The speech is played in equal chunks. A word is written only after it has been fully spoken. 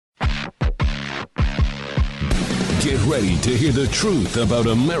Get ready to hear the truth about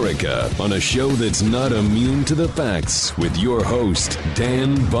America on a show that's not immune to the facts with your host,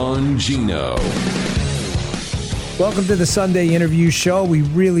 Dan Bongino. Welcome to the Sunday Interview Show. We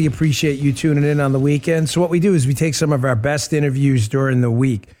really appreciate you tuning in on the weekend. So what we do is we take some of our best interviews during the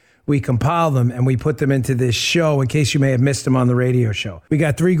week. We compile them and we put them into this show in case you may have missed them on the radio show. We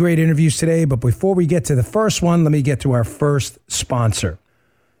got 3 great interviews today, but before we get to the first one, let me get to our first sponsor.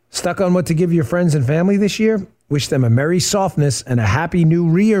 Stuck on what to give your friends and family this year? Wish them a merry softness and a happy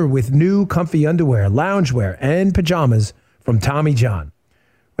new year with new comfy underwear, loungewear, and pajamas from Tommy John.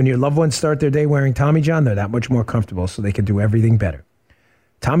 When your loved ones start their day wearing Tommy John, they're that much more comfortable so they can do everything better.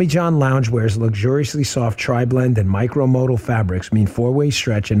 Tommy John Loungewear's luxuriously soft tri-blend and micromodal fabrics mean 4-way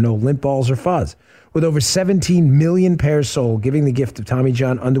stretch and no limp balls or fuzz. With over 17 million pairs sold, giving the gift of Tommy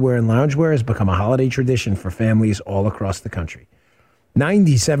John underwear and loungewear has become a holiday tradition for families all across the country.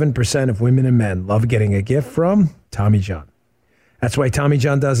 97% of women and men love getting a gift from Tommy John. That's why Tommy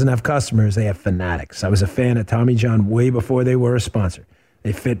John doesn't have customers, they have fanatics. I was a fan of Tommy John way before they were a sponsor.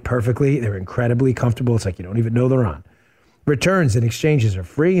 They fit perfectly, they're incredibly comfortable, it's like you don't even know they're on. Returns and exchanges are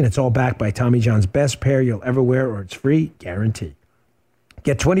free, and it's all backed by Tommy John's best pair you'll ever wear, or it's free guarantee.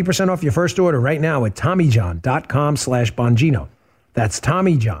 Get 20% off your first order right now at TommyJohn.com/Bongino. That's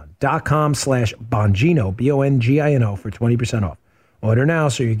TommyJohn.com/Bongino, Bongino for 20% off. Order now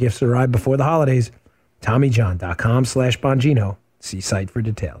so your gifts arrive before the holidays. TommyJohn.com/Bongino. See site for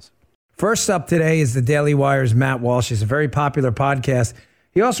details. First up today is the Daily Wire's Matt Walsh. He's a very popular podcast.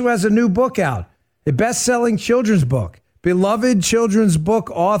 He also has a new book out, a best-selling children's book. Beloved children's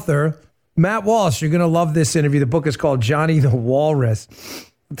book author, Matt Walsh. You're going to love this interview. The book is called Johnny the Walrus.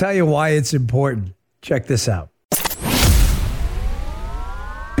 I'll tell you why it's important. Check this out.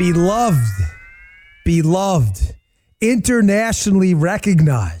 Beloved, internationally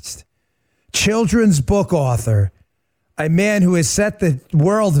recognized children's book author, a man who has set the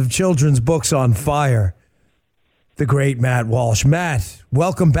world of children's books on fire, the great Matt Walsh. Matt,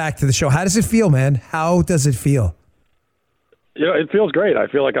 welcome back to the show. How does it feel, man? How does it feel? You know, it feels great. I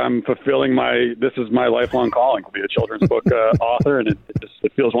feel like I'm fulfilling this is my lifelong calling to be a children's book author, and it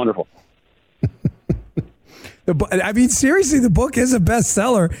feels wonderful. I mean, seriously, the book is a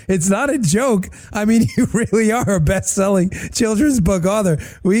bestseller. It's not a joke. I mean, you really are a best-selling children's book author.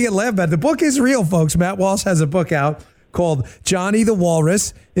 We get laughed at. The book is real, folks. Matt Walsh has a book out called Johnny the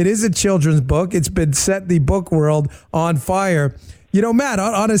Walrus. It is a children's book. It's been set the book world on fire. You know, Matt,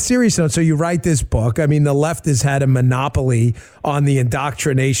 on a serious note, so you write this book. I mean, the left has had a monopoly on the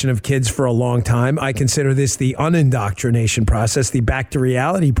indoctrination of kids for a long time. I consider this the unindoctrination process, the back to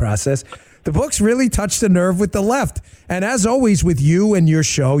reality process. The book's really touched a nerve with the left. And as always with you and your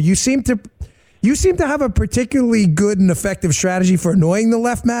show, you seem to have a particularly good and effective strategy for annoying the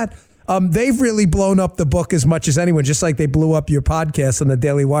left, Matt. They've really blown up the book as much as anyone, just like they blew up your podcast on the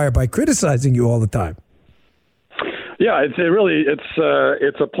Daily Wire by criticizing you all the time. Yeah, it's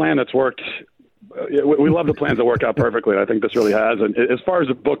a plan that's worked. We love the plans that work out perfectly. I think this really has. And as far as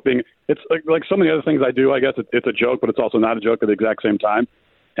the book being, it's like so many other things I do. I guess it's a joke, but it's also not a joke at the exact same time.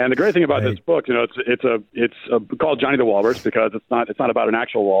 And the great thing about this book, you know, it's called Johnny the Walrus because it's not about an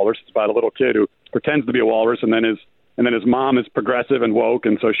actual walrus. It's about a little kid who pretends to be a walrus, and then his mom is progressive and woke,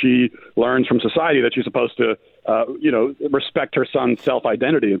 and so she learns from society that she's supposed to, respect her son's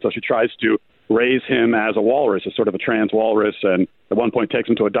self-identity, and so she tries to raise him as a walrus, as sort of a trans walrus, and at one point takes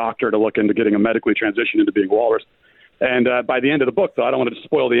him to a doctor to look into getting him medically transitioned into being a walrus. And by the end of the book, though, I don't want to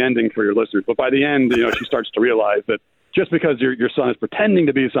spoil the ending for your listeners, but by the end, you know, she starts to realize that just because your son is pretending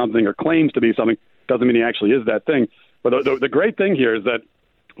to be something or claims to be something doesn't mean he actually is that thing. But the great thing here is that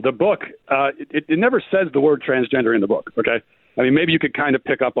the book, it never says the word transgender in the book, okay? I mean, maybe you could kind of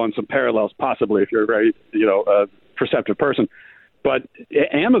pick up on some parallels possibly if you're a very, perceptive person. But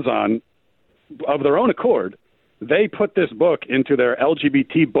Amazon, of their own accord, they put this book into their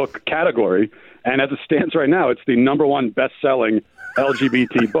LGBT book category, and as it stands right now, it's the #1 best-selling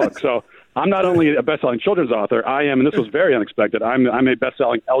LGBT book. So I'm not only a best-selling children's author, I am, and this was very unexpected, I'm a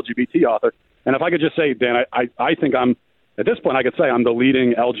best-selling LGBT author. And if I could just say, Dan, I think I'm, at this point, I could say I'm the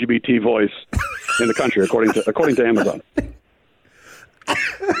leading LGBT voice in the country, according to Amazon.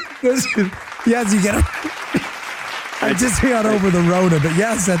 Yes, you get it. I just got over the Rona, but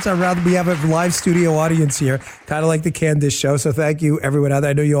yes, that's around. We have a live studio audience here, kind of like the Candace show. So thank you, everyone out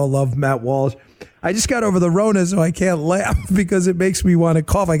there. I know you all love Matt Walsh. I just got over the Rona, so I can't laugh because it makes me want to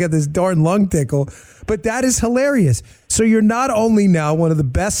cough. I got this darn lung tickle. But that is hilarious. So you're not only now one of the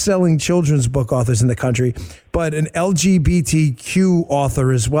best-selling children's book authors in the country, but an LGBTQ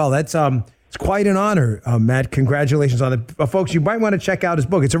author as well. That's It's quite an honor, Matt. Congratulations on it. Folks, you might want to check out his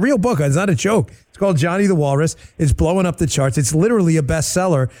book. It's a real book. It's not a joke. It's called Johnny the Walrus. It's blowing up the charts. It's literally a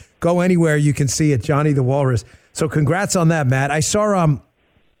bestseller. Go anywhere, you can see it, Johnny the Walrus. So congrats on that, Matt. I saw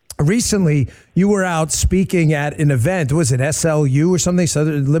recently you were out speaking at an event. Was it SLU or something?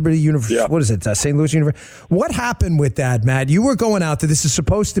 Southern Liberty University? Yeah. What is it? St. Louis University? What happened with that, Matt? You were going out there. This is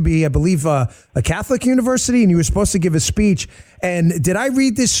supposed to be, I believe, a Catholic university, and you were supposed to give a speech. And did I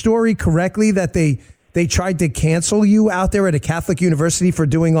read this story correctly that they tried to cancel you out there at a Catholic university for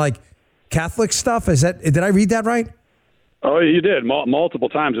doing like Catholic stuff? Did I read that right? Oh, you did multiple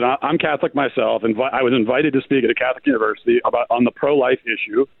times, and I'm Catholic myself, and I was invited to speak at a Catholic university on the pro-life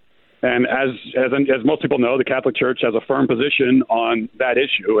issue. And as most people know, the Catholic Church has a firm position on that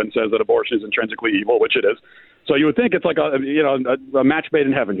issue and says that abortion is intrinsically evil, which it is. So you would think it's like a match made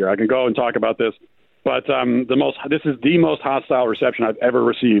in heaven here. I can go and talk about this, but this is the most hostile reception I've ever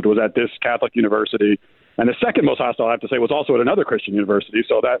received was at this Catholic university, and the second most hostile, I have to say, was also at another Christian university.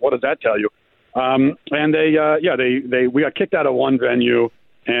 So what does that tell you? And we got kicked out of one venue,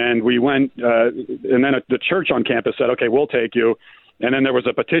 and we went, and then the church on campus said, "Okay, we'll take you." And then there was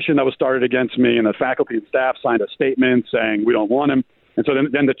a petition that was started against me, and the faculty and staff signed a statement saying we don't want him. And so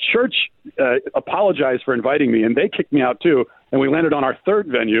then the church apologized for inviting me, and they kicked me out too. And we landed on our third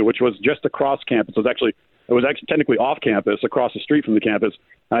venue, which was just across campus. It was actually technically off campus, across the street from the campus.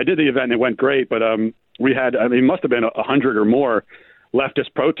 And I did the event, and it went great. But we had, it must have been 100 or more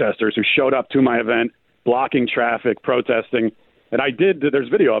leftist protesters who showed up to my event, blocking traffic, protesting. And there's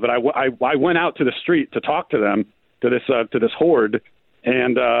video of it. I went out to the street to talk to them, to this horde,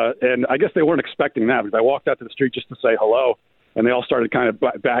 and I guess they weren't expecting that, because I walked out to the street just to say hello, and they all started kind of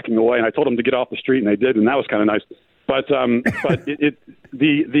backing away, and I told them to get off the street, and they did, and that was kind of nice. But the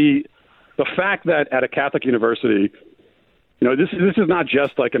fact that at a Catholic university, this is not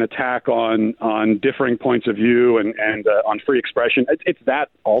just like an attack on differing points of view and on free expression. It's that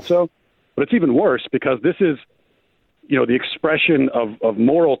also, but it's even worse because this is the expression of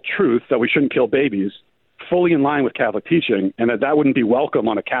moral truth that we shouldn't kill babies, fully in line with Catholic teaching, and that wouldn't be welcome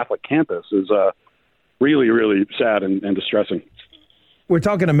on a Catholic campus is really, really sad and distressing. We're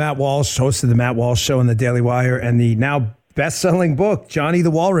talking to Matt Walsh, host of the Matt Walsh Show on the Daily Wire, and the now best-selling book, Johnny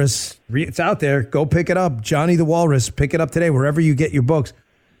the Walrus. It's out there. Go pick it up. Johnny the Walrus. Pick it up today, wherever you get your books.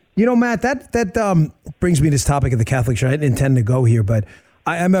 Matt, that brings me to this topic of the Catholic Church. I didn't intend to go here, but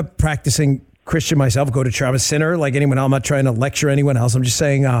I'm a practicing Christian myself. Go to church. I'm a sinner like anyone else. I'm not trying to lecture anyone else. I'm just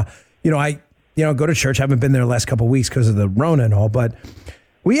saying, I go to church. I haven't been there the last couple of weeks because of the Rona and all, but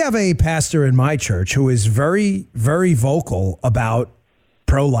we have a pastor in my church who is very, very vocal about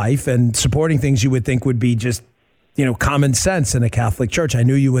pro-life and supporting things you would think would be just, common sense in a Catholic church. I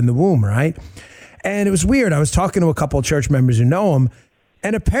knew you in the womb, right? And it was weird. I was talking to a couple of church members who know him,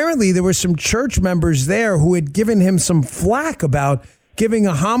 and apparently there were some church members there who had given him some flack about giving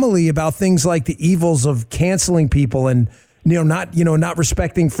a homily about things like the evils of canceling people and not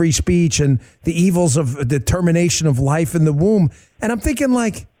respecting free speech and the evils of the termination of life in the womb. And I'm thinking,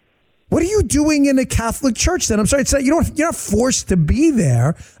 like, what are you doing in a Catholic church then? I'm sorry, you're not forced to be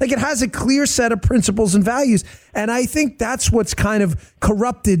there. Like, it has a clear set of principles and values. And I think that's what's kind of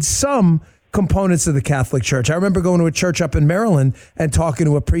corrupted some components of the Catholic Church. I remember going to a church up in Maryland and talking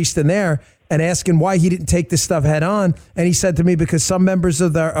to a priest in there and asking why he didn't take this stuff head on. And he said to me, because some members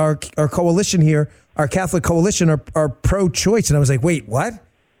of our coalition here, our Catholic coalition, are pro-choice. And I was like, wait, what?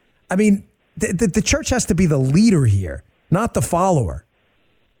 I mean, the church has to be the leader here, not the follower.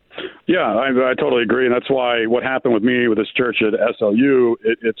 Yeah, I totally agree. And that's why what happened with me with this church at SLU,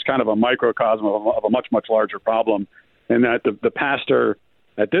 it's kind of a microcosm of a much, much larger problem. And that the pastor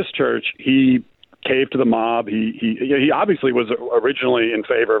at this church, he caved to the mob. He obviously was originally in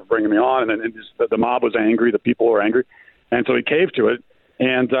favor of bringing me on, and then the mob was angry. The people were angry. And so he caved to it.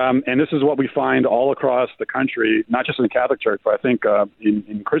 And this is what we find all across the country, not just in the Catholic Church, but I think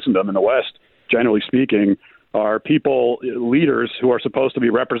in Christendom in the West, generally speaking, are people, leaders who are supposed to be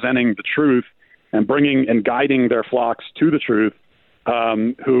representing the truth and bringing and guiding their flocks to the truth,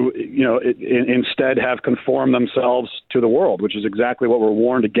 who instead have conformed themselves to the world, which is exactly what we're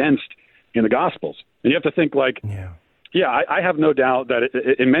warned against in the Gospels. And you have to think I have no doubt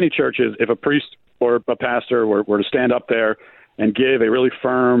that in many churches, if a priest or a pastor were to stand up there and give a really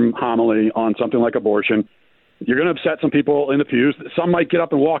firm homily on something like abortion, you're going to upset some people in the pews. Some might get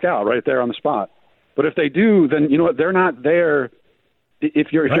up and walk out right there on the spot. But if they do, then they're not there.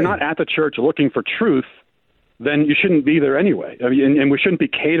 If you're not at the church looking for truth, then you shouldn't be there anyway. I mean, and we shouldn't be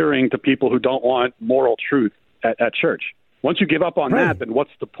catering to people who don't want moral truth at church. Once you give up on that, then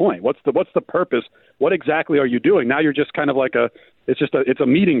what's the point? What's the purpose? What exactly are you doing? Now you're just kind of like it's a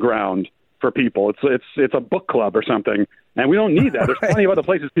meeting ground for people. It's a book club or something, and we don't need that. There's plenty of other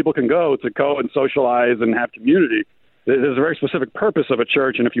places people can go and socialize and have community. There's a very specific purpose of a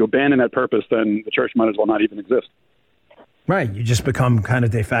church, and if you abandon that purpose, then the church might as well not even exist. Right. You just become kind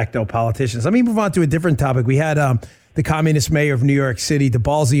of de facto politicians. Let me move on to a different topic. We had the communist mayor of New York City,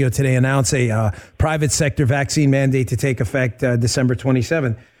 Bongino, today announce a private sector vaccine mandate to take effect December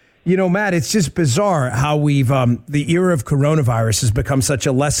 27th. You know, Matt, it's just bizarre how we've the era of coronavirus has become such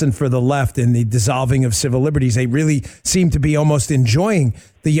a lesson for the left in the dissolving of civil liberties. They really seem to be almost enjoying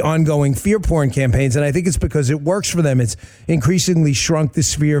the ongoing fear porn campaigns. And I think it's because it works for them. It's increasingly shrunk the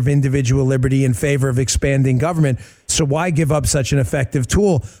sphere of individual liberty in favor of expanding government. So why give up such an effective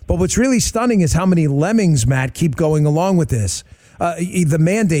tool? But what's really stunning is how many lemmings, Matt, keep going along with this. The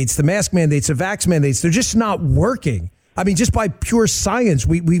mandates, the mask mandates, the vax mandates, they're just not working. I mean, just by pure science,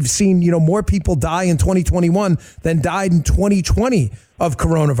 we've seen, more people die in 2021 than died in 2020 of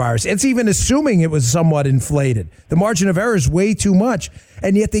coronavirus. It's even assuming it was somewhat inflated. The margin of error is way too much.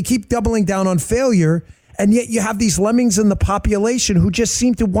 And yet they keep doubling down on failure. And yet you have these lemmings in the population who just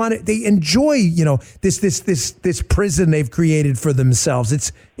seem to want it. They enjoy, this prison they've created for themselves.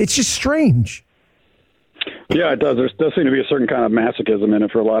 It's just strange. Yeah, it does. There does seem to be a certain kind of masochism in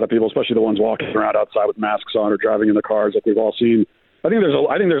it for a lot of people, especially the ones walking around outside with masks on or driving in the cars like we've all seen. I think there's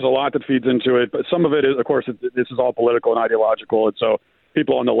a lot that feeds into it, but some of it is, of course, this is all political and ideological, and so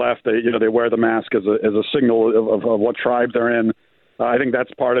people on the left, they wear the mask as a signal of what tribe they're in. I think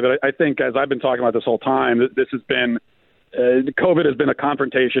that's part of it. I think, as I've been talking about this whole time, this has been COVID has been a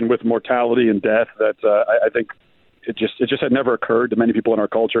confrontation with mortality and death that I think. It just had never occurred to many people in our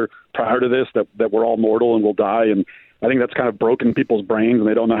culture prior to this that we're all mortal and will die. And I think that's kind of broken people's brains and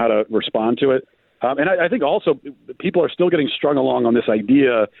they don't know how to respond to it. And I think also people are still getting strung along on this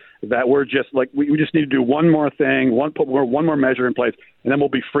idea that we're just like, we just need to do one more thing, put one more measure in place, and then we'll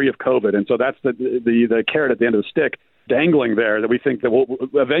be free of COVID. And so that's the carrot at the end of the stick dangling there, that we think that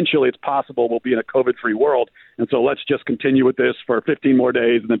eventually it's possible we'll be in a COVID-free world. And so let's just continue with this for 15 more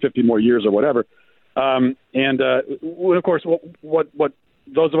days and then 15 more years or whatever. Of course, what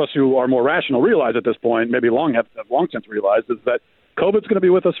those of us who are more rational realize at this point, maybe have long since realized, is that COVID's going to be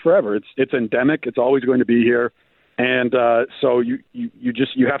with us forever. It's endemic. It's always going to be here, and so you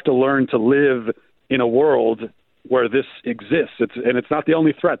have to learn to live in a world where this exists. It's not the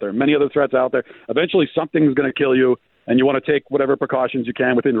only threat. There are many other threats out there. Eventually, something's going to kill you, and you want to take whatever precautions you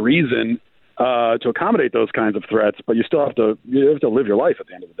can within reason to accommodate those kinds of threats. But you still have to live your life at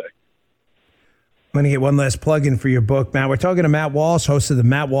the end of the day. I'm going to get one last plug-in for your book, Matt. We're talking to Matt Walsh, host of the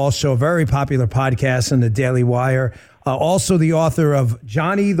Matt Walsh Show, a very popular podcast on the Daily Wire. Also the author of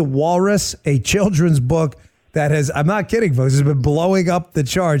Johnny the Walrus, a children's book that has, I'm not kidding, folks, has been blowing up the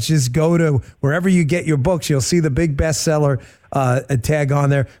charts. Just go to wherever you get your books. You'll see the big bestseller tag on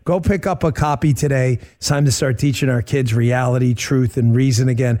there. Go pick up a copy today. It's time to start teaching our kids reality, truth, and reason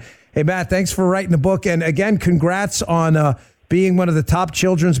again. Hey, Matt, thanks for writing the book. And again, congrats on being one of the top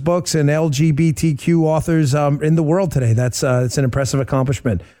children's books and LGBTQ authors in the world today. It's an impressive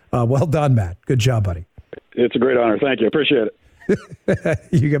accomplishment. Well done, Matt. Good job, buddy. It's a great honor. Thank you. Appreciate it.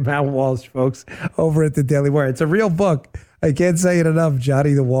 You get Matt Walsh, folks, over at the Daily Wire. It's a real book. I can't say it enough.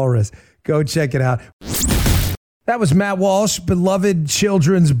 Johnny the Walrus. Go check it out. That was Matt Walsh, beloved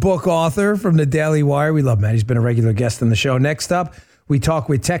children's book author from the Daily Wire. We love Matt. He's been a regular guest on the show. Next up, we talk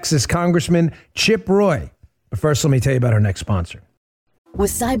with Texas Congressman Chip Roy. But first, let me tell you about our next sponsor. With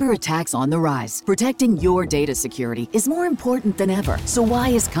cyber attacks on the rise, protecting your data security is more important than ever. So why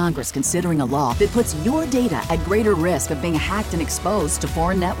is Congress considering a law that puts your data at greater risk of being hacked and exposed to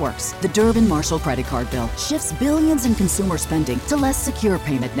foreign networks? The Durbin-Marshall credit card bill shifts billions in consumer spending to less secure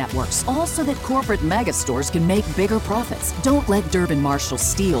payment networks, all so that corporate mega stores can make bigger profits. Don't let Durbin-Marshall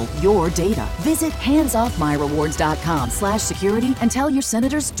steal your data. Visit handsoffmyrewards.com/security and tell your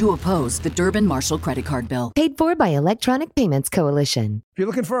senators to oppose the Durbin-Marshall credit card bill. Paid for by Electronic Payments Coalition. If you're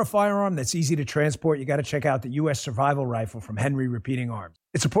looking for a firearm that's easy to transport, you got to check out the U.S. Survival Rifle from Henry Repeating Arms.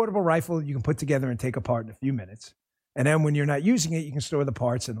 It's a portable rifle you can put together and take apart in a few minutes. And then when you're not using it, you can store the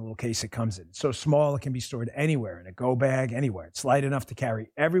parts in the little case it comes in. It's so small, it can be stored anywhere, in a go bag, anywhere. It's light enough to carry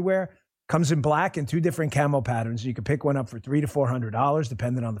everywhere. Comes in black and 2 different camo patterns. You can pick one up for $300 to $400,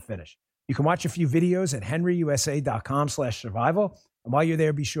 depending on the finish. You can watch a few videos at henryusa.com/survival. And while you're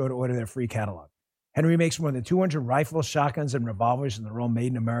there, be sure to order their free catalog. Henry makes more than 200 rifles, shotguns, and revolvers, and they're all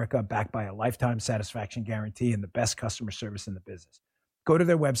made in America, backed by a lifetime satisfaction guarantee and the best customer service in the business. Go to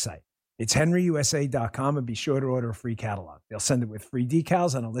their website. It's henryusa.com, and be sure to order a free catalog. They'll send it with free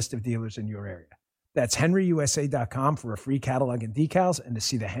decals and a list of dealers in your area. That's henryusa.com for a free catalog and decals and to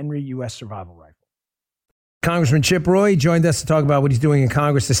see the Henry U.S. Survival Rifle. Congressman Chip Roy joined us to talk about what he's doing in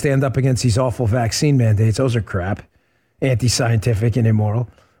Congress to stand up against these awful vaccine mandates. Those are crap, anti-scientific and immoral.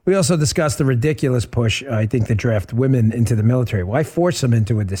 We also discussed the ridiculous push, I think, to draft women into the military. Why force them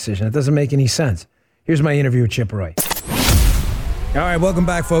into a decision? It doesn't make any sense. Here's my interview with Chip Roy. All right, welcome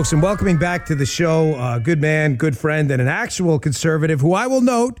back, folks, and welcoming back to the show, good man, good friend, and an actual conservative who I will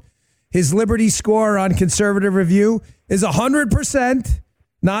note his Liberty score on Conservative Review is 100%,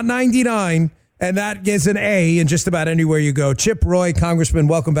 not 99, and that gets an A in just about anywhere you go. Chip Roy, Congressman,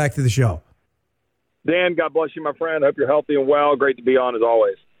 welcome back to the show. Dan, God bless you, my friend. Hope you're healthy and well. Great to be on, as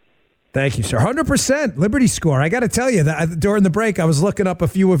always. Thank you, sir. 100% Liberty score. I got to tell you, that during the break, I was looking up a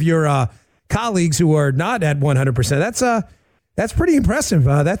few of your colleagues who are not at 100%. That's pretty impressive.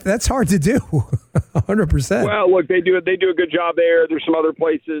 That's hard to do. 100%. Well, look, they do a good job there. There's some other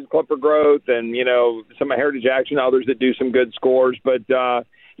places, Club for Growth, and some Heritage Action, others that do some good scores. But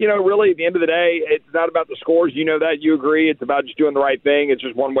really, at the end of the day, it's not about the scores. You know that. You agree. It's about just doing the right thing. It's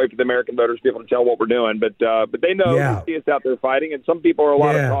just one way for the American voters to be able to tell what we're doing. But they know they see us out there fighting, and some people are a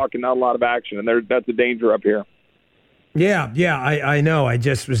lot of talk and not a lot of action, and that's a danger up here. Yeah, I know. I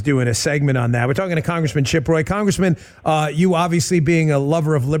just was doing a segment on that. We're talking to Congressman Chip Roy. Congressman, you obviously being a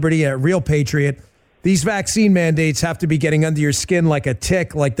lover of liberty, a real patriot, these vaccine mandates have to be getting under your skin like a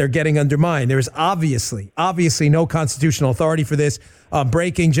tick, like they're getting under mine. There's obviously no constitutional authority for this.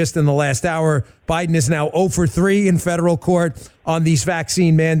 Breaking just in the last hour, Biden is now 0 for 3 in federal court on these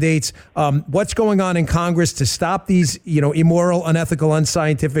vaccine mandates. What's going on in Congress to stop these, immoral, unethical,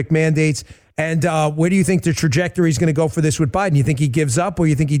 unscientific mandates? And where do you think the trajectory is going to go for this with Biden? You think he gives up, or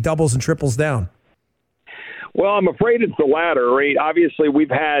you think he doubles and triples down? Well, I'm afraid it's the latter, right? Obviously, we've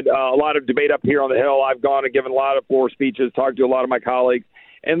had a lot of debate up here on the Hill. I've gone and given a lot of floor speeches, talked to a lot of my colleagues.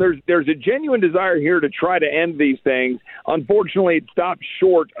 And there's a genuine desire here to try to end these things. Unfortunately, it stopped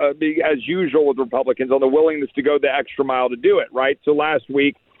short, as usual with Republicans, on the willingness to go the extra mile to do it, right? So last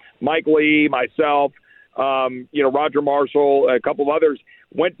week, Mike Lee, myself, Roger Marshall, a couple of others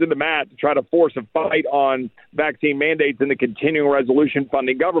went to the mat to try to force a fight on vaccine mandates and the continuing resolution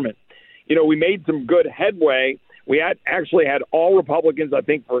funding government. We made some good headway. We actually had all Republicans, I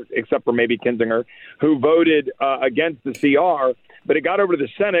think, except for maybe Kinzinger, who voted against the CR. But it got over to the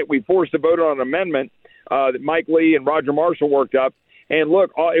Senate. We forced a vote on an amendment that Mike Lee and Roger Marshall worked up. And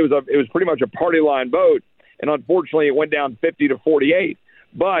look, it was pretty much a party line vote. And unfortunately, it went down 50-48.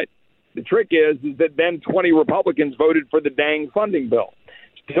 But the trick is that then 20 Republicans voted for the dang funding bill.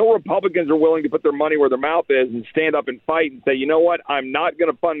 Still, Republicans are willing to put their money where their mouth is and stand up and fight and say, you know what, I'm not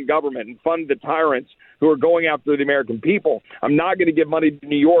going to fund government and fund the tyrants who are going after the American people. I'm not going to give money to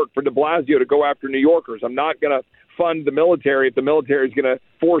New York for de Blasio to go after New Yorkers. I'm not going to fund the military if the military is going to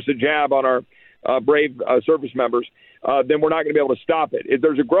force a jab on our brave service members. Then we're not going to be able to stop it.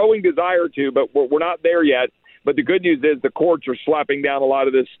 There's a growing desire to, but we're not there yet. But the good news is the courts are slapping down a lot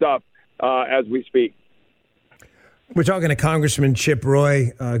of this stuff as we speak. We're talking to Congressman Chip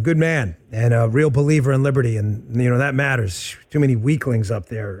Roy, a good man and a real believer in liberty. And, that matters. Too many weaklings up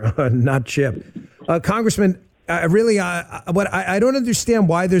there, not Chip. Congressman, I don't understand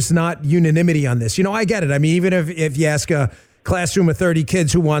why there's not unanimity on this. I get it. I mean, even if you ask a classroom of 30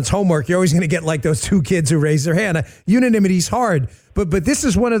 kids who wants homework, you're always going to get like those 2 kids who raise their hand. Unanimity is hard. But this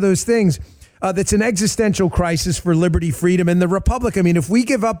is one of those things that's an existential crisis for liberty, freedom, and the republic. I mean, if we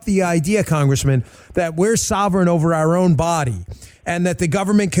give up the idea, Congressman, that we're sovereign over our own body and that the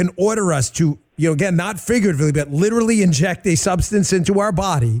government can order us to, again, not figuratively, but literally inject a substance into our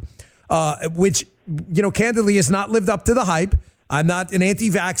body, which, candidly has not lived up to the hype. I'm not an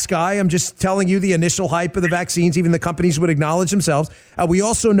anti-vax guy. I'm just telling you the initial hype of the vaccines. Even the companies would acknowledge themselves. We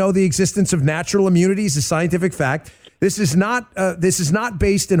also know the existence of natural immunity is a scientific fact. This is not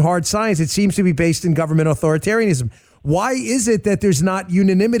based in hard science. It seems to be based in government authoritarianism. Why is it that there's not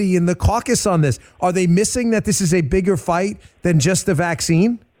unanimity in the caucus on this? Are they missing that this is a bigger fight than just the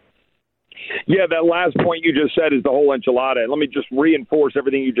vaccine? Yeah, that last point you just said is the whole enchilada. Let me just reinforce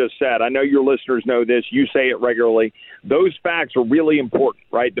everything you just said. I know your listeners know this. You say it regularly. Those facts are really important,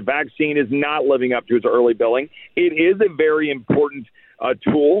 right? The vaccine is not living up to its early billing. It is a very important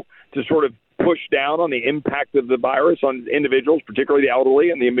tool to sort of push down on the impact of the virus on individuals, particularly the elderly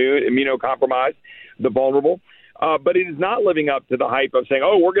and the immunocompromised, the vulnerable. But it is not living up to the hype of saying,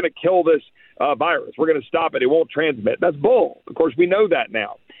 we're going to kill this virus. We're going to stop it. It won't transmit. That's bull. Of course, we know that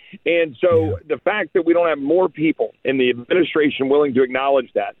now. And so the fact that we don't have more people in the administration willing to acknowledge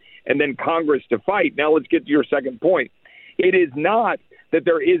that and then Congress to fight. Now let's get to your second point. It is not that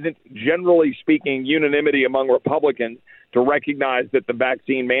there isn't, generally speaking, unanimity among Republicans to recognize that the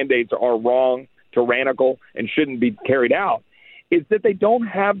vaccine mandates are wrong, tyrannical, and shouldn't be carried out. It's that they don't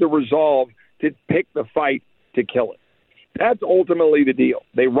have the resolve to pick the fight to kill it. That's ultimately the deal.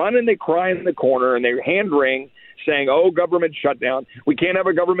 They run and they cry in the corner and they hand wring saying, oh, government shutdown. We can't have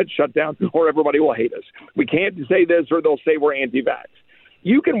a government shutdown or everybody will hate us. We can't say this or they'll say we're anti-vax.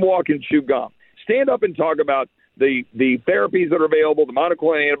 You can walk and chew gum. Stand up and talk about the therapies that are available, the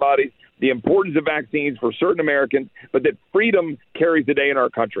monoclonal antibodies, the importance of vaccines for certain Americans, but that freedom carries the day in our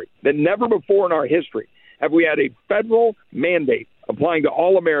country. That never before in our history have we had a federal mandate applying to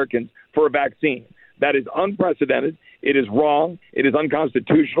all Americans for a vaccine. That is unprecedented. It is wrong. It is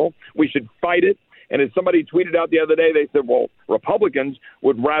unconstitutional. We should fight it. And as somebody tweeted out the other day, they said, well, Republicans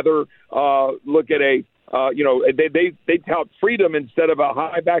would rather look at they tout freedom instead of a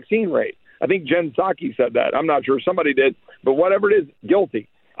high vaccine rate. I think Jen Psaki said that. I'm not sure. Somebody did. But whatever it is, guilty.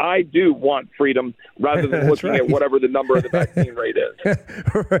 I do want freedom rather than looking at whatever the number of the vaccine rate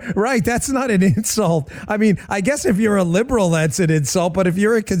is. Right. That's not an insult. I mean, I guess if you're a liberal, that's an insult. But if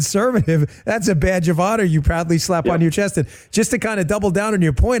you're a conservative, that's a badge of honor you proudly slap on your chest. And just to kind of double down on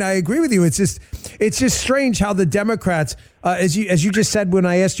your point, I agree with you. It's just strange how the Democrats, as you just said when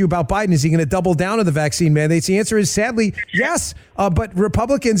I asked you about Biden, is he going to double down on the vaccine mandates? The answer is sadly yes. But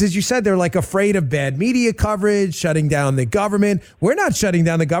Republicans, as you said, they're like afraid of bad media coverage, shutting down the government. We're not shutting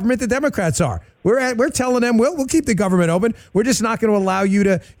down the government. The Democrats are. We're telling them we'll keep the government open. We're just not going to allow you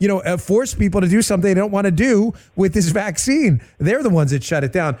to force people to do something they don't want to do with this vaccine. They're the ones that shut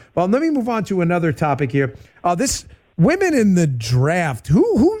it down. Well, let me move on to another topic here. This women in the draft.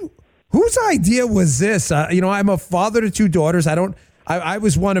 Whose idea was this? I'm a father to two daughters. I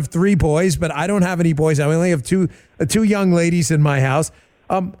was one of three boys, but I don't have any boys. I only have two young ladies in my house.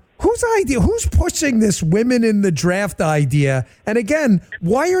 Whose idea? Who's pushing this women in the draft idea? And again,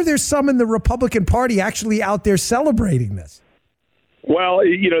 why are there some in the Republican Party actually out there celebrating this? Well,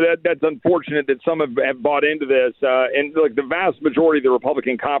 that's unfortunate that some have bought into this. And look, the vast majority of the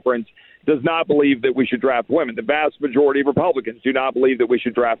Republican conference does not believe that we should draft women. The vast majority of Republicans do not believe that we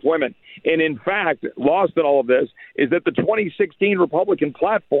should draft women. And in fact, lost in all of this is that the 2016 Republican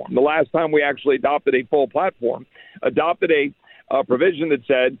platform, the last time we actually adopted a full platform, adopted a provision that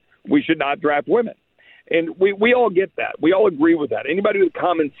said we should not draft women. And we all get that. We all agree with that. Anybody with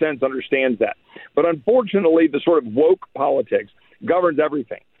common sense understands that. But unfortunately, the sort of woke politics governs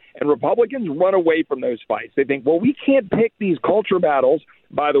everything. And Republicans run away from those fights. They think, well, we can't pick these culture battles.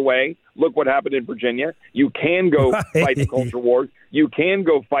 By the way, look what happened in Virginia. You can go fight the culture wars. You can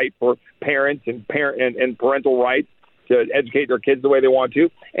go fight for parents and parental rights to educate their kids the way they want to.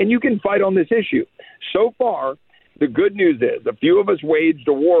 And you can fight on this issue. So far, the good news is a few of us waged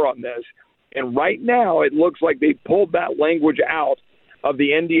a war on this. And right now, it looks like they pulled that language out of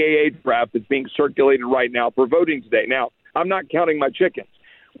the NDAA draft that's being circulated right now for voting today. Now, I'm not counting my chickens.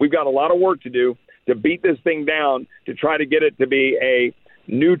 We've got a lot of work to do to beat this thing down to try to get it to be a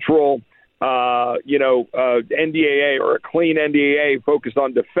neutral, NDAA or a clean NDAA focused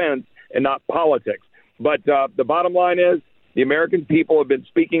on defense and not politics. But the bottom line is the American people have been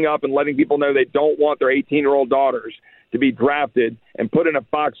speaking up and letting people know they don't want their 18-year-old daughters to be drafted and put in a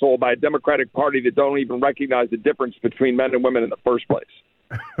foxhole by a Democratic Party that don't even recognize the difference between men and women in the first place.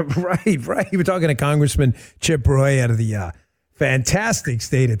 Right. You were talking to Congressman Chip Roy out of the fantastic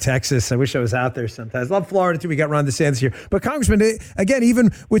state of Texas. I wish I was out there sometimes. Love Florida, too. We got Ron DeSantis here. But, Congressman, again,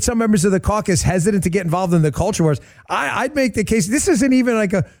 even with some members of the caucus hesitant to get involved in the culture wars, I'd make the case this isn't even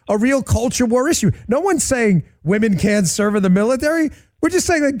like a real culture war issue. No one's saying women can't serve in the military. We're just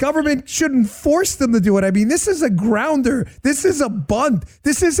saying the government shouldn't force them to do it. I mean, this is a grounder. This is a bunt.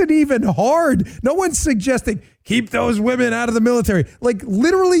 This isn't even hard. No one's suggesting keep those women out of the military. Like,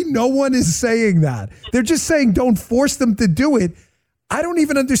 literally no one is saying that. They're just saying don't force them to do it. I don't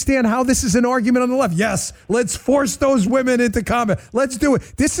even understand how this is an argument on the left. Yes, let's force those women into combat. Let's do it.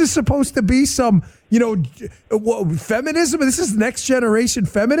 This is supposed to be some, feminism. This is next generation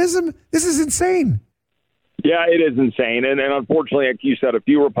feminism. This is insane. Yeah, it is insane. And unfortunately, like you said, a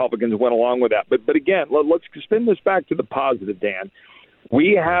few Republicans went along with that. But again, let's spin this back to the positive, Dan.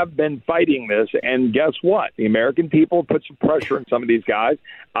 We have been fighting this, and guess what? The American people put some pressure on some of these guys.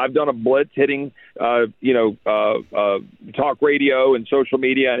 I've done a blitz hitting, talk radio and social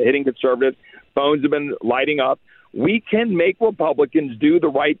media and hitting conservatives. Phones have been lighting up. We can make Republicans do the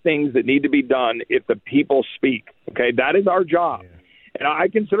right things that need to be done if the people speak, okay? That is our job. And I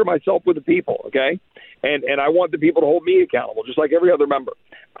consider myself with the people, okay? And I want the people to hold me accountable, just like every other member.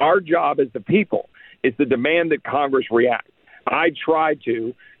 Our job as the people is to demand that Congress react. I try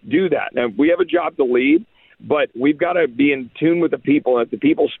to do that. Now, we have a job to lead, but we've got to be in tune with the people. And if the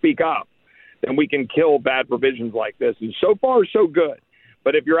people speak up, then we can kill bad provisions like this. And so far, so good.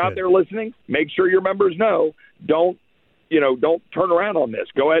 But if you're out there listening, make sure your members know, don't don't turn around on this.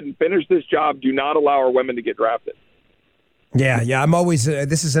 Go ahead and finish this job. Do not allow our women to get drafted. Yeah. I'm always,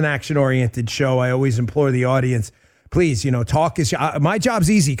 this is an action-oriented show. I always implore the audience, please, talk is, my job's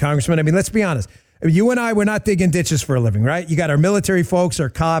easy, Congressman. I mean, let's be honest. You and I, we're not digging ditches for a living, right? You got our military folks, our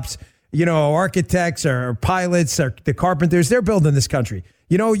cops, architects, our pilots, the carpenters. They're building this country.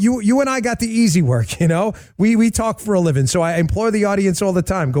 You and I got the easy work, We talk for a living. So I implore the audience all the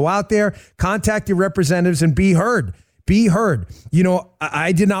time. Go out there, contact your representatives, and be heard. Be heard.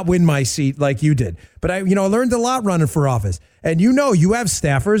 I did not win my seat like you did, but I learned a lot running for office. And you have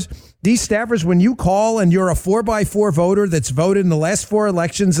staffers. These staffers, when you call and you're a 4x4 voter that's voted in the last 4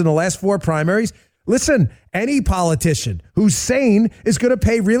 elections and the last 4 primaries, listen, any politician who's sane is going to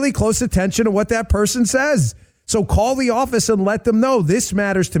pay really close attention to what that person says. So call the office and let them know this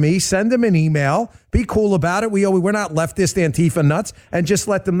matters to me. Send them an email. Be cool about it. We're not leftist Antifa nuts, and just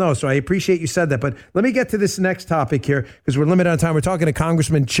let them know. So I appreciate you said that. But let me get to this next topic here because we're limited on time. We're talking to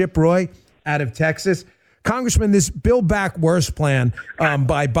Congressman Chip Roy out of Texas. Congressman, this Build Back Worse plan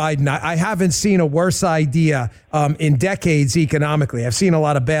by Biden, I haven't seen a worse idea in decades economically. I've seen a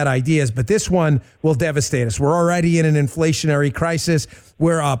lot of bad ideas, but this one will devastate us. We're already in an inflationary crisis.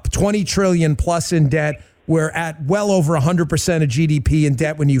 We're up $20 trillion plus in debt. We're at well over 100% of GDP in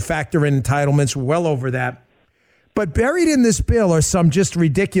debt when you factor in entitlements. We're well over that. But buried in this bill are some just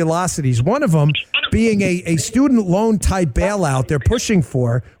ridiculosities. One of them being a student loan type bailout they're pushing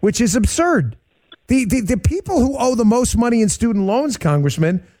for, which is absurd. The people who owe the most money in student loans,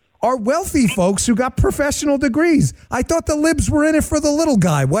 Congressman, are wealthy folks who got professional degrees. I thought the libs were in it for the little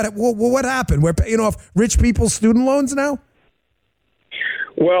guy. What happened? We're paying off rich people's student loans now?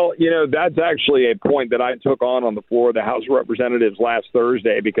 Well, that's actually a point that I took on the floor of the House of Representatives last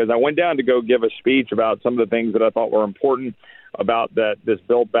Thursday because I went down to go give a speech about some of the things that I thought were important about this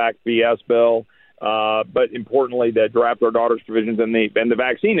Build Back BS bill, but importantly, the draft our daughters provisions and the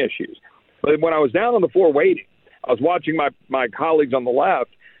vaccine issues. But when I was down on the floor waiting, I was watching my colleagues on the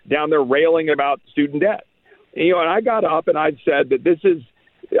left down there railing about student debt. And I got up and I said that this is,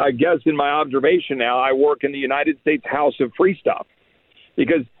 I guess in my observation now, I work in the United States House of Free Stuff.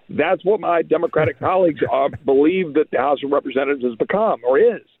 Because that's what my Democratic colleagues believe that the House of Representatives has become or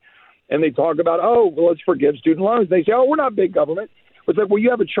is. And they talk about, let's forgive student loans. They say, we're not big government. It's like, well, you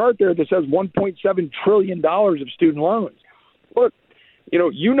have a chart there that says $1.7 trillion of student loans. Look,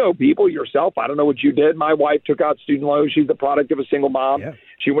 people yourself. I don't know what you did. My wife took out student loans. She's the product of a single mom. Yeah.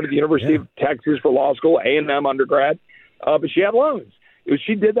 She went to the University of Texas for law school, A&M undergrad, but she had loans.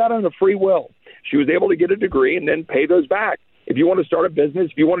 She did that on a free will. She was able to get a degree and then pay those back. If you want to start a business,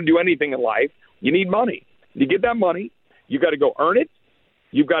 if you want to do anything in life, you need money. To get that money, you've got to go earn it,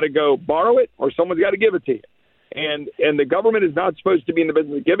 you've got to go borrow it, or someone's got to give it to you. And the government is not supposed to be in the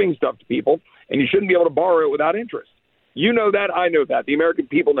business of giving stuff to people, and you shouldn't be able to borrow it without interest. You know that, I know that, the American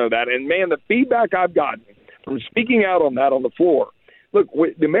people know that. And, man, the feedback I've gotten from speaking out on that on the floor, look,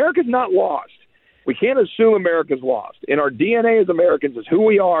 America's not lost. We can't assume America's lost. In our DNA as Americans is who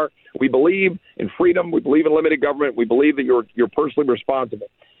we are. We believe in freedom. We believe in limited government. We believe that you're personally responsible.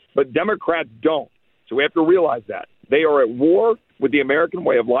 But Democrats don't. So we have to realize that. They are at war with the American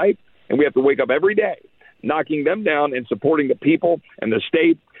way of life, and we have to wake up every day knocking them down and supporting the people and the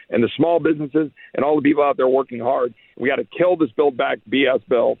state and the small businesses and all the people out there working hard. We got to kill this Build Back BS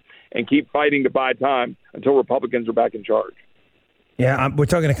bill and keep fighting to buy time until Republicans are back in charge. Yeah, we're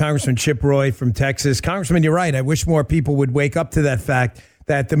talking to Congressman Chip Roy from Texas. Congressman, you're right. I wish more people would wake up to that fact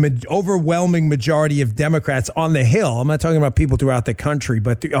that the overwhelming majority of Democrats on the Hill, I'm not talking about people throughout the country,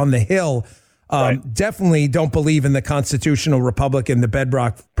 but on the Hill, definitely don't believe in the constitutional republic and the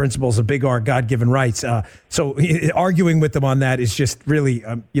bedrock principles of big R, God-given rights. So arguing with them on that is just really,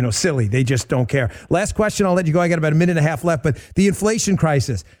 silly. They just don't care. Last question, I'll let you go. I got about a minute and a half left, but the inflation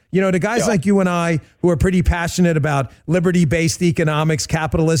crisis. The guys like you and I who are pretty passionate about liberty-based economics,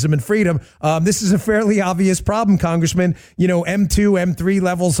 capitalism, and freedom, this is a fairly obvious problem, Congressman. M2, M3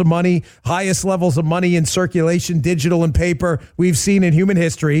 levels of money, highest levels of money in circulation, digital and paper we've seen in human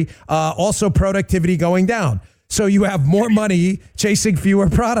history. Also productivity going down. So you have more money chasing fewer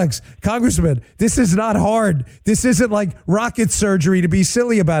products. Congressman, this is not hard. This isn't like rocket surgery to be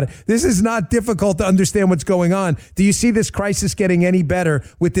silly about it. This is not difficult to understand what's going on. Do you see this crisis getting any better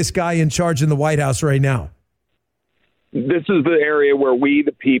with this guy in charge in the White House right now? This is the area where we,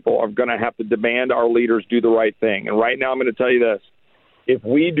 the people, are going to have to demand our leaders do the right thing. And right now I'm going to tell you this. If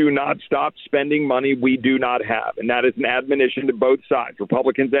we do not stop spending money we do not have, and that is an admonition to both sides,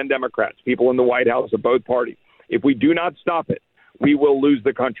 Republicans and Democrats, people in the White House of both parties, if we do not stop it, we will lose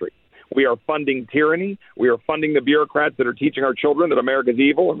the country. We are funding tyranny. We are funding the bureaucrats that are teaching our children that America's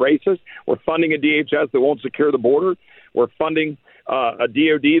evil and racist. We're funding a DHS that won't secure the border. We're funding a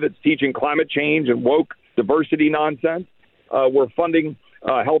DOD that's teaching climate change and woke diversity nonsense. We're funding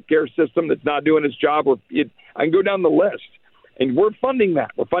a healthcare system that's not doing its job. I can go down the list. And we're funding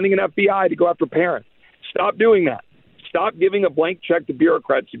that. We're funding an FBI to go after parents. Stop doing that. Stop giving a blank check to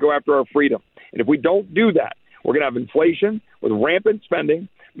bureaucrats to go after our freedom. And if we don't do that, we're going to have inflation with rampant spending,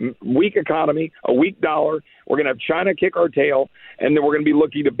 weak economy, a weak dollar. We're going to have China kick our tail, and then we're going to be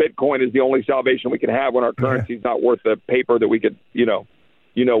looking to Bitcoin as the only salvation we can have when our currency is not worth the paper that we could, you know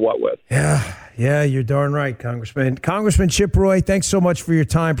what with. Yeah, you're darn right, Congressman. Congressman Chip Roy, thanks so much for your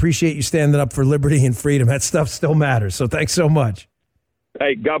time. Appreciate you standing up for liberty and freedom. That stuff still matters, so thanks so much.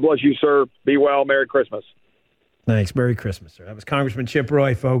 Hey, God bless you, sir. Be well. Merry Christmas. Thanks. Merry Christmas, sir. That was Congressman Chip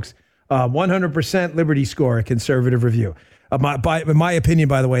Roy, folks. 100% Liberty score, a conservative review. In my opinion,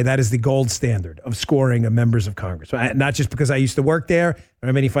 by the way, that is the gold standard of scoring of members of Congress. Not just because I used to work there, I don't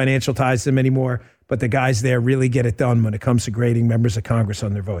have any financial ties to them anymore, but the guys there really get it done when it comes to grading members of Congress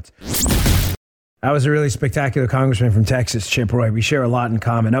on their votes. That was a really spectacular congressman from Texas, Chip Roy. We share a lot in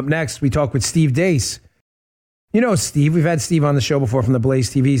common. Up next, we talk with Steve Deace. You know Steve. We've had Steve on the show before from the Blaze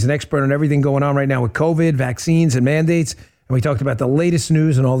TV. He's an expert on everything going on right now with COVID, vaccines, and mandates. And we talked about the latest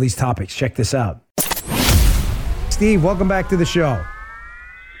news and all these topics. Check this out. Steve, welcome back to the show.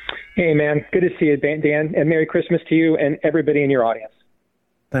 Hey, man. Good to see you, Dan. And Merry Christmas to you and everybody in your audience.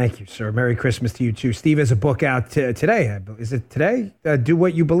 Thank you, sir. Merry Christmas to you, too. Steve has a book out today. Is it today? Do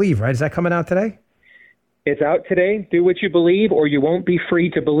What You Believe, right? Is that coming out today? It's out today. Do what you believe, or you won't be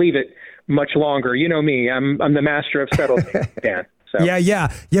free to believe it much longer. You know me. I'm the master of subtlety, Dan. So. Yeah.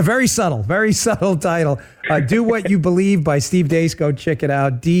 Very subtle title. Do What You Believe by Steve Deace. Go check it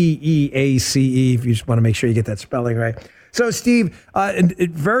out. Deace. If you just want to make sure you get that spelling right. So, Steve,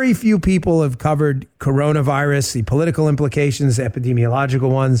 very few people have covered coronavirus, the political implications, the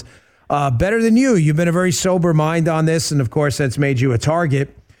epidemiological ones, better than you. You've been a very sober mind on this, and of course, that's made you a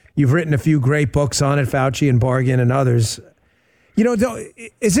target. You've written a few great books on it, Fauci and Bargan and others. You know,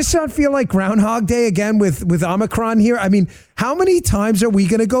 does this not feel like Groundhog Day again with Omicron here? I mean, how many times are we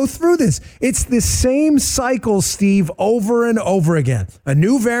going to go through this? It's the same cycle, Steve, over and over again. A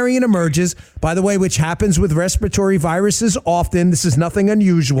new variant emerges, by the way, which happens with respiratory viruses often. This is nothing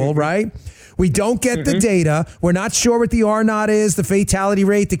unusual, right? We don't get the data. We're not sure what the R0 is, the fatality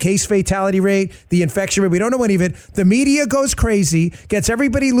rate, the case fatality rate, the infection rate. We don't know any of it. The media goes crazy, gets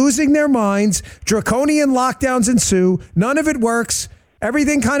everybody losing their minds. Draconian lockdowns ensue. None of it works.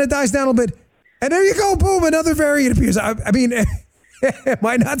 Everything kind of dies down a little bit. And there you go, boom, another variant appears. I mean, am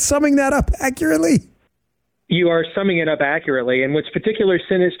I not summing that up accurately? You are summing it up accurately. And what's particularly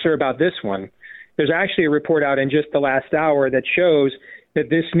sinister about this one, there's actually a report out in just the last hour that shows that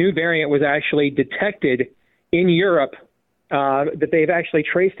this new variant was actually detected in Europe, that they've actually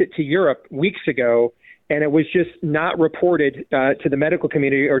traced it to Europe weeks ago, and it was just not reported to the medical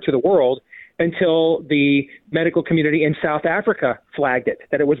community or to the world until the medical community in South Africa flagged it,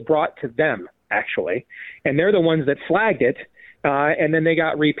 that it was brought to them, actually. And they're the ones that flagged it, and then they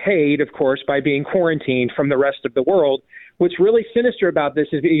got repaid, of course, by being quarantined from the rest of the world. What's really sinister about this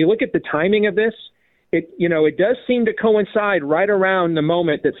is that you look at the timing of this, it does seem to coincide right around the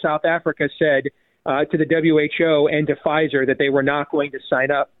moment that South Africa said to the WHO and to Pfizer that they were not going to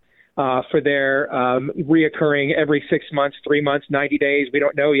sign up for their reoccurring every 6 months, 3 months, 90 days. We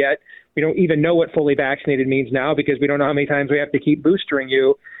don't know yet. We don't even know what fully vaccinated means now because we don't know how many times we have to keep boostering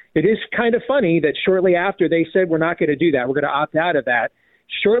you. It is kind of funny that shortly after they said we're not going to do that, we're going to opt out of that.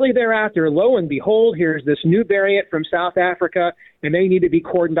 Shortly thereafter, lo and behold, here's this new variant from South Africa, and they need to be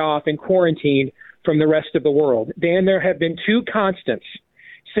cordoned off and quarantined from the rest of the world. Dan, there have been two constants.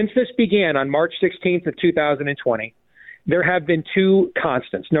 Since this began on March 16th of 2020, there have been two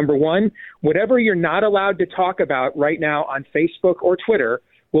constants. Number one, whatever you're not allowed to talk about right now on Facebook or Twitter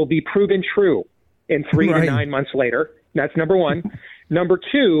will be proven true in 3 to 9 months later. That's number one. Number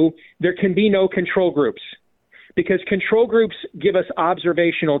two, there can be no control groups because control groups give us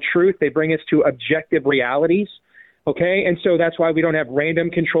observational truth. They bring us to objective realities. Okay. And so that's why we don't have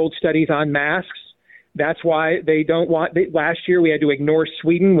random controlled studies on masks. That's why they don't want – last year we had to ignore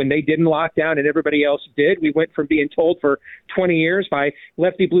Sweden when they didn't lock down and everybody else did. We went from being told for 20 years by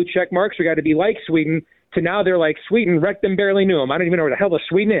lefty blue check marks we got to be like Sweden to now they're like Sweden, wrecked them, barely knew them. I don't even know where the hell the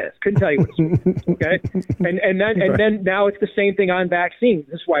Sweden is. Couldn't tell you what Sweden is, okay? And then now it's the same thing on vaccines.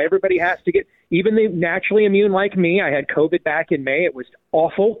 This is why everybody has to get – even the naturally immune like me, I had COVID back in May. It was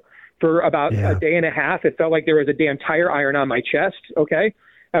awful for about a day and a half. It felt like there was a damn tire iron on my chest, okay?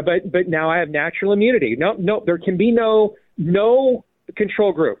 But now I have natural immunity. No, there can be no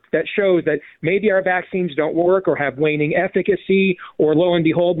control group that shows that maybe our vaccines don't work or have waning efficacy, or lo and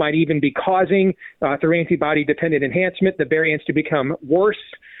behold, might even be causing, through antibody-dependent enhancement, the variants to become worse.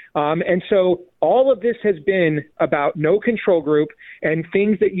 And so all of this has been about no control group and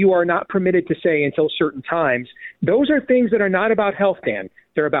things that you are not permitted to say until certain times. Those are things that are not about health, Dan.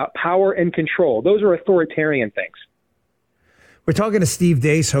 They're about power and control. Those are authoritarian things. We're talking to Steve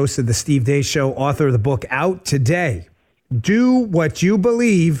Deace, host of The Steve Deace Show, author of the book out today. Do what you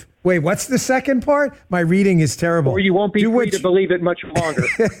believe. Wait, what's the second part? My reading is terrible. Or you won't be free to believe it much longer.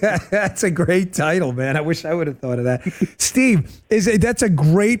 That's a great title, man. I wish I would have thought of that. Steve, that's a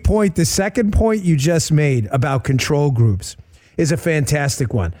great point. The second point you just made about control groups is a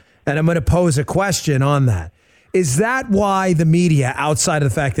fantastic one. And I'm going to pose a question on that. Is that why the media, outside of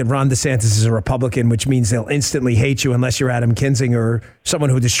the fact that Ron DeSantis is a Republican, which means they'll instantly hate you unless you're Adam Kinzinger or someone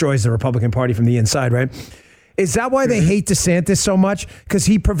who destroys the Republican Party from the inside, right? Is that why they hate DeSantis so much? Because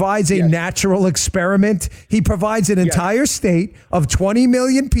he provides a natural experiment. He provides an entire state of 20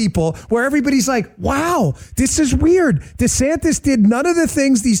 million people where everybody's like, wow, this is weird. DeSantis did none of the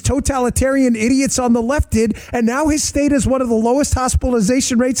things these totalitarian idiots on the left did, and now his state is one of the lowest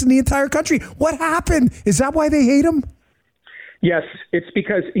hospitalization rates in the entire country. What happened? Is that why they hate him? Yes, it's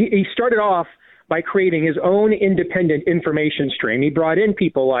because he started off by creating his own independent information stream. He brought in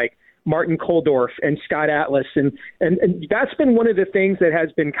people like Martin Kulldorff and Scott Atlas. And that's been one of the things that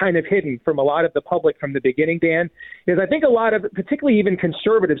has been kind of hidden from a lot of the public from the beginning, Dan, is I think a lot of, particularly even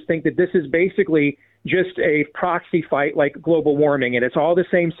conservatives, think that this is basically just a proxy fight like global warming, and it's all the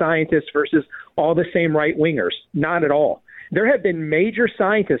same scientists versus all the same right-wingers. Not at all. There have been major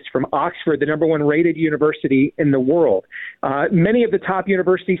scientists from Oxford, the number one rated university in the world, many of the top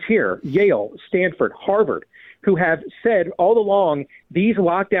universities here, Yale, Stanford, Harvard, who have said all along these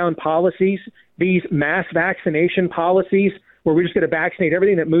lockdown policies, these mass vaccination policies, where we're just going to vaccinate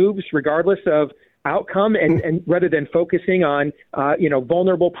everything that moves regardless of outcome, and rather than focusing on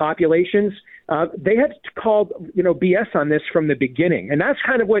vulnerable populations, they had called BS on this from the beginning. And that's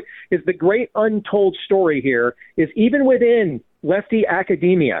kind of what is the great untold story here, is even within lefty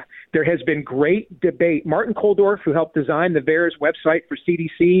academia, there has been great debate. Martin Kulldorff, who helped design the VAERS website for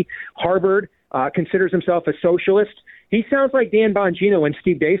CDC, Harvard, considers himself a socialist. He sounds like Dan Bongino and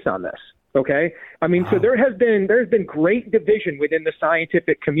Steve Deace on this. Okay. I mean, wow. So there's been great division within the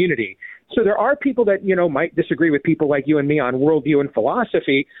scientific community. So there are people that, might disagree with people like you and me on worldview and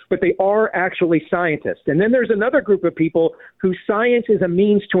philosophy, but they are actually scientists. And then there's another group of people whose science is a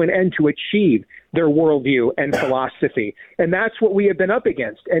means to an end to achieve their worldview and philosophy. And that's what we have been up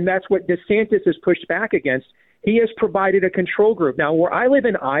against. And that's what DeSantis has pushed back against. He has provided a control group. Now, where I live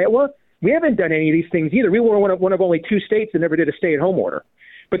in Iowa, we haven't done any of these things either. We were one of only two states that never did a stay-at-home order.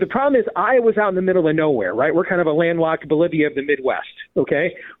 But the problem is Iowa's out in the middle of nowhere, right? We're kind of a landlocked Bolivia of the Midwest,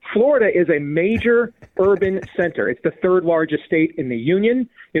 okay? Florida is a major urban center. It's the third largest state in the union.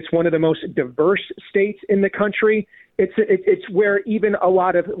 It's one of the most diverse states in the country. It's where even a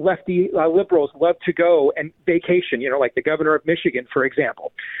lot of lefty liberals love to go and vacation, like the governor of Michigan, for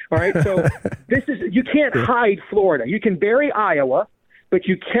example. All right, so you can't hide Florida. You can bury Iowa, but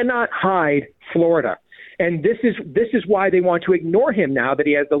you cannot hide Florida. And this is why they want to ignore him now that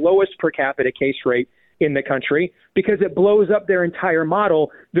he has the lowest per capita case rate in the country, because it blows up their entire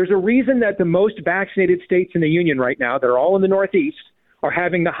model. There's a reason that the most vaccinated states in the union right now, they're all in the Northeast, are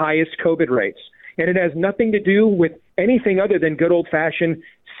having the highest COVID rates. And it has nothing to do with anything other than good old-fashioned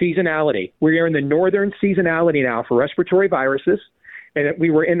seasonality. We are in the northern seasonality now for respiratory viruses, and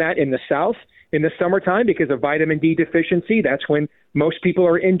we were in that in the South in the summertime because of vitamin D deficiency. That's when most people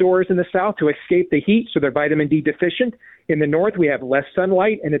are indoors in the South to escape the heat, so they're vitamin D deficient. In the North, we have less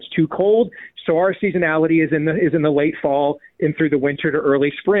sunlight and it's too cold, so our seasonality is in the late fall and through the winter to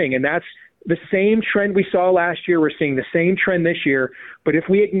early spring. And that's the same trend we saw last year. We're seeing the same trend this year. But if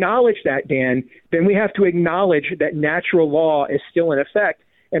we acknowledge that, Dan, then we have to acknowledge that natural law is still in effect.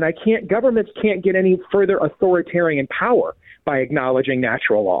 And governments can't get any further authoritarian power by acknowledging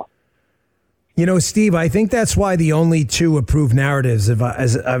natural law. Steve, I think that's why the only two approved narratives,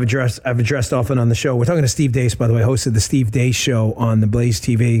 as I've addressed often on the show. We're talking to Steve Deace, by the way, host of the Steve Deace Show on the Blaze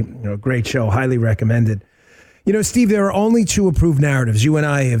TV. Great show, highly recommended. Steve, there are only two approved narratives. You and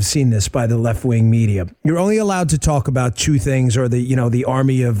I have seen this by the left-wing media. You're only allowed to talk about two things, or the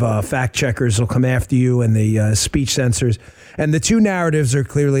army of fact checkers will come after you and the speech censors. And the two narratives are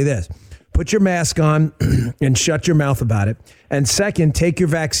clearly this: put your mask on and shut your mouth about it. And second, take your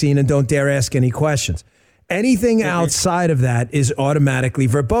vaccine and don't dare ask any questions. Anything outside of that is automatically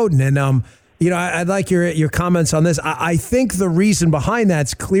verboten. And, I'd like your comments on this. I think the reason behind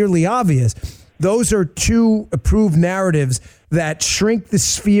that's clearly obvious. Those are two approved narratives that shrink the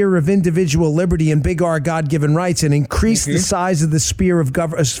sphere of individual liberty and big R God-given rights and increase the size of the sphere of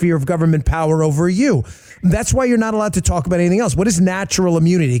government power over you. That's why you're not allowed to talk about anything else. What is natural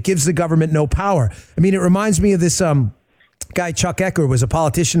immunity? It gives the government no power. I mean, it reminds me of this guy, Chuck Ecker, was a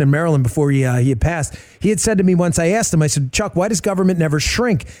politician in Maryland before he had passed. He had said to me once, I asked him, I said, Chuck, why does government never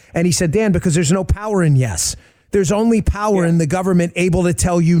shrink? And he said, Dan, because there's no power in yes. There's only power in the government able to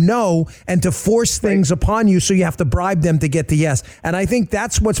tell you no and to force things upon you, so you have to bribe them to get the yes. And I think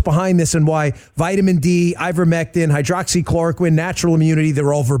that's what's behind this and why vitamin D, ivermectin, hydroxychloroquine, natural immunity,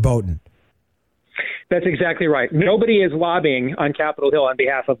 they're all verboten. That's exactly right. Nobody is lobbying on Capitol Hill on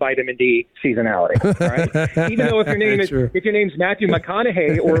behalf of vitamin D seasonality. Right? Even though if your name's Matthew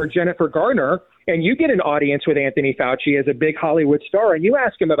McConaughey or Jennifer Garner, and you get an audience with Anthony Fauci as a big Hollywood star, and you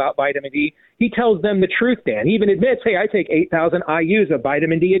ask him about vitamin D, he tells them the truth. Dan, he even admits, "Hey, I take 8,000 IUs of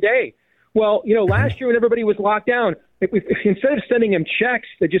vitamin D a day." Well, last year when everybody was locked down, instead of sending them checks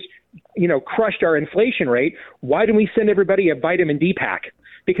that just crushed our inflation rate, why didn't we send everybody a vitamin D pack?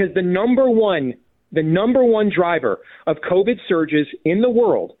 Because the number one driver of COVID surges in the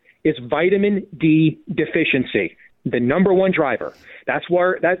world is vitamin D deficiency. The number one driver. That's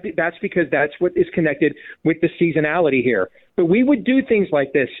because that's what is connected with the seasonality here. But we would do things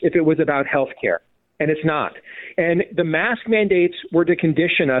like this if it was about healthcare, and it's not. And the mask mandates were to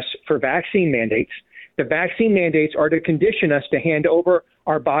condition us for vaccine mandates. The vaccine mandates are to condition us to hand over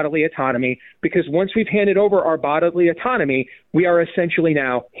our bodily autonomy, because once we've handed over our bodily autonomy, we are essentially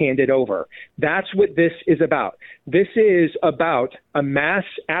now handed over. That's what this is about. This is about a mass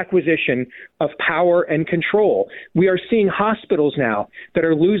acquisition of power and control. We are seeing hospitals now that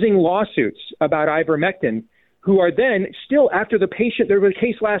are losing lawsuits about ivermectin, who are then still, after the patient, there was a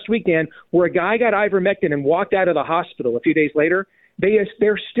case last week, Dan, where a guy got ivermectin and walked out of the hospital a few days later.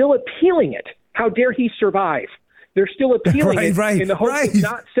 They're still appealing it. How dare he survive? They're still appealing in the hopes of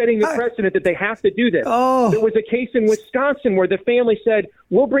not setting the precedent that they have to do this. There was a case in Wisconsin where the family said,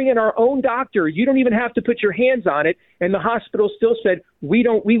 we'll bring in our own doctor. You don't even have to put your hands on it. And the hospital still said, we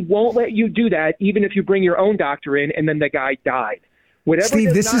won't let you do that, even if you bring your own doctor in. And then the guy died. Whatever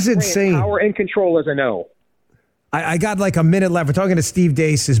Steve, this is insane. Power and control is a no. I got like a minute left. We're talking to Steve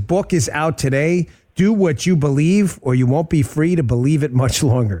Deace. His book is out today. Do what you believe, or you won't be free to believe it much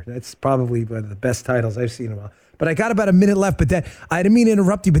longer. That's probably one of the best titles I've seen in a while. But I got about a minute left, but I didn't mean to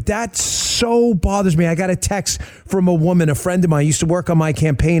interrupt you, but that so bothers me. I got a text from a woman, a friend of mine, used to work on my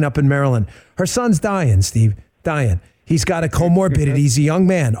campaign up in Maryland. Her son's dying, Steve, dying. He's got a comorbidity. He's a young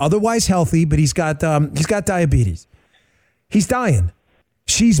man, otherwise healthy, but he's got diabetes. He's dying.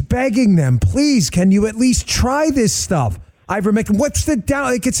 She's begging them, please, can you at least try this stuff? Ivermectin. What's the doubt?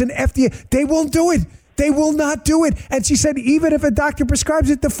 Like, it's an FDA. They won't do it. They will not do it. And she said, even if a doctor prescribes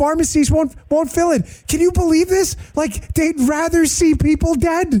it, the pharmacies won't fill it. Can you believe this? Like, they'd rather see people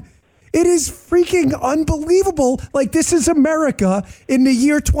dead. It is freaking unbelievable. Like, this is America in the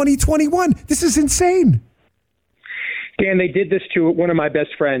year 2021. This is insane. Dan, they did this to one of my best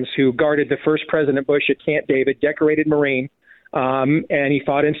friends who guarded the first President Bush at Camp David, decorated Marine, and he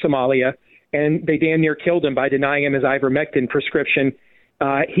fought in Somalia. And they damn near killed him by denying him his ivermectin prescription.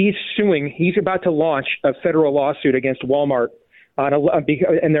 He's suing. He's about to launch a federal lawsuit against Walmart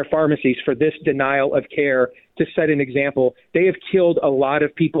and their pharmacies for this denial of care to set an example. They have killed a lot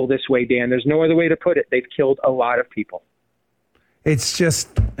of people this way, Dan. There's no other way to put it. They've killed a lot of people. It's just,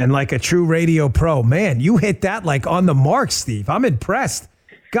 and like a true radio pro, man, you hit that like on the mark, Steve. I'm impressed.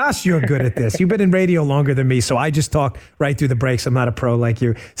 Gosh, you're good at this. You've been in radio longer than me, so I just talk right through the breaks. I'm not a pro like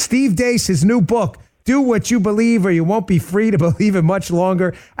you. Steve Deace, his new book, Do What You Believe or You Won't Be Free to Believe It Much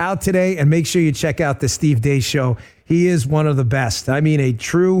Longer, out today. And make sure you check out the Steve Deace Show. He is one of the best. I mean, a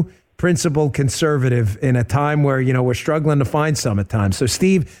true principled conservative in a time where, we're struggling to find some at times. So,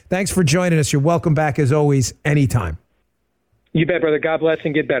 Steve, thanks for joining us. You're welcome back, as always, anytime. You bet, brother. God bless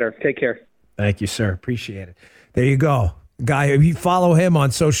and get better. Take care. Thank you, sir. Appreciate it. There you go. Guy, if you follow him on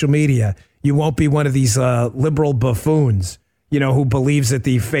social media, you won't be one of these liberal buffoons, who believes that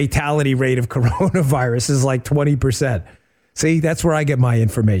the fatality rate of coronavirus is like 20%. See, that's where I get my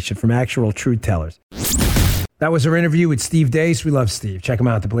information, from actual truth tellers. That was our interview with Steve Deace. We love Steve. Check him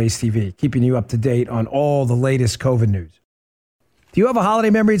out at The Blaze TV, keeping you up to date on all the latest COVID news. Do you have a holiday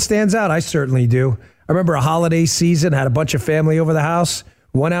memory that stands out? I certainly do. I remember a holiday season, had a bunch of family over the house.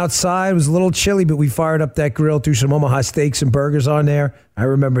 Went outside, it was a little chilly, but we fired up that grill, threw some Omaha steaks and burgers on there. I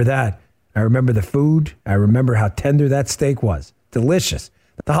remember that. I remember the food. I remember how tender that steak was. Delicious.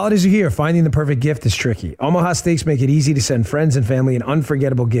 The holidays are here. Finding the perfect gift is tricky. Omaha Steaks make it easy to send friends and family an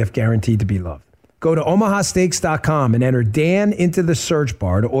unforgettable gift guaranteed to be loved. Go to omahasteaks.com and enter Dan into the search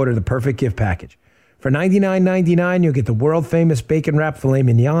bar to order the perfect gift package. For $99.99, you'll get the world-famous bacon-wrapped filet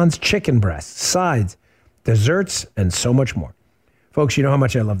mignons, chicken breasts, sides, desserts, and so much more. Folks, you know how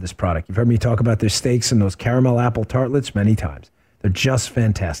much I love this product. You've heard me talk about their steaks and those caramel apple tartlets many times. They're just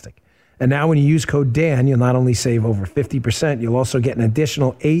fantastic. And now when you use code Dan, you'll not only save over 50%, you'll also get an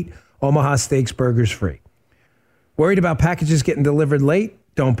additional 8 Omaha Steaks burgers free. Worried about packages getting delivered late?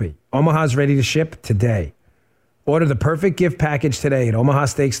 Don't be. Omaha's ready to ship today. Order the perfect gift package today at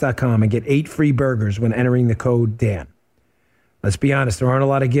omahasteaks.com and get 8 free burgers when entering the code Dan. Let's be honest, there aren't a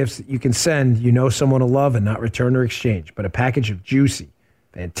lot of gifts that you can send you know someone will love and not return or exchange, but a package of juicy,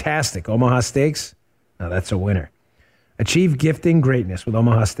 fantastic Omaha Steaks, now that's a winner. Achieve gifting greatness with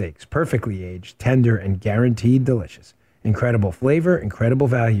Omaha Steaks. Perfectly aged, tender, and guaranteed delicious. Incredible flavor, incredible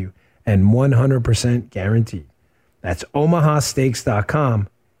value, and 100% guaranteed. That's omahasteaks.com,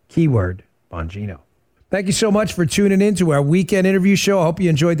 keyword Bongino. Thank you so much for tuning in to our weekend interview show. I hope you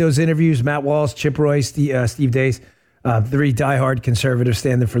enjoyed those interviews. Matt Walsh, Chip Roy, Steve Dace, 3 diehard conservatives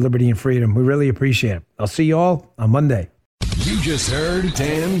standing for liberty and freedom. We really appreciate it. I'll see you all on Monday. You just heard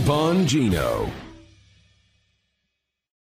Dan Bongino.